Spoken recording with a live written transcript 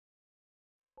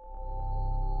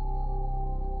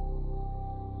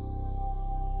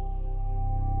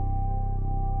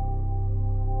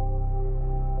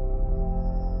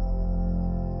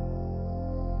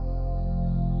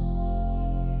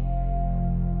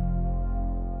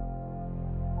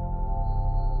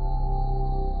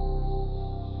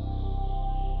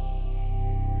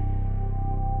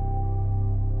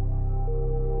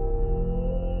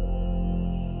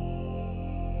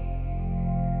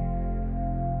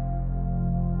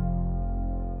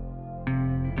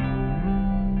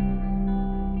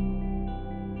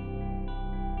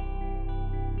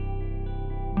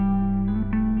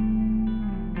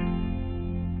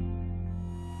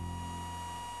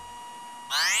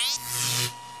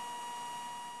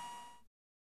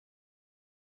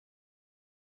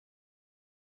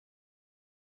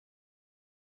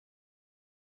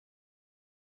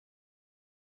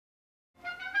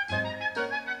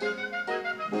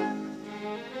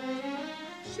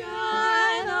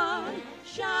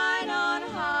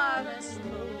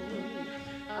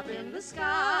the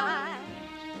sky.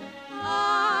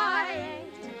 I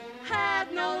ain't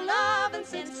had no lovin'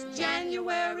 since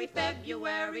January,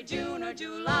 February, June, or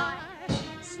July.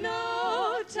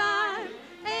 Snow time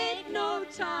ain't no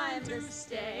time to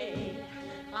stay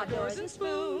outdoors and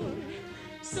spoon.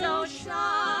 So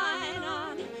shine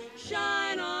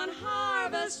on,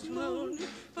 harvest moon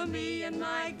for me and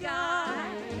my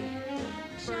guy.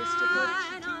 First you put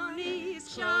your two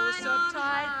knees close up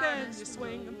tight, then you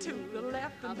swing them to the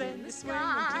left, and then you swing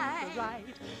them to the right.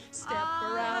 Step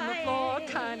around the floor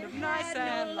kind of nice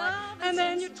and light, and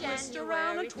then you twist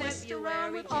around and twist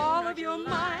around with all of your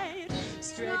might.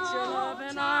 Stretch your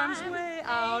loving arms way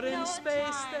out in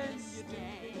space, then you do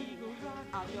the eagle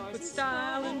rock with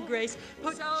style and grace.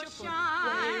 Put your foot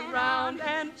way round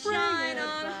and bring it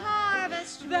back.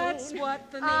 That's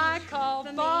what I call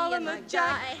ballin' the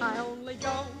jack. I only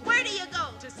go. Where do you go?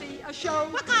 To see a show.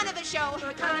 What kind of a show?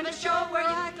 The kind of a show where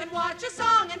you can watch a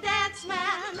song and dance,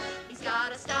 man. He's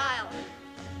got a style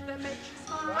that makes you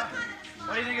smile.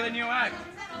 What do you think of the new act?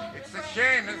 It's a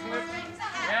shame, isn't it?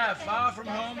 Yeah, far from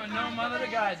home and no mother to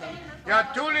guide them. Your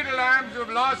two little arms who've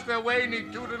lost their way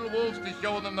need two little wolves to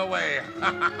show them the way.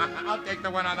 I'll take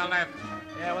the one on the left.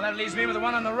 Yeah, well, that leaves me with the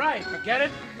one on the right. Get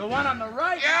it? The one on the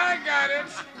right. Yeah, I got it.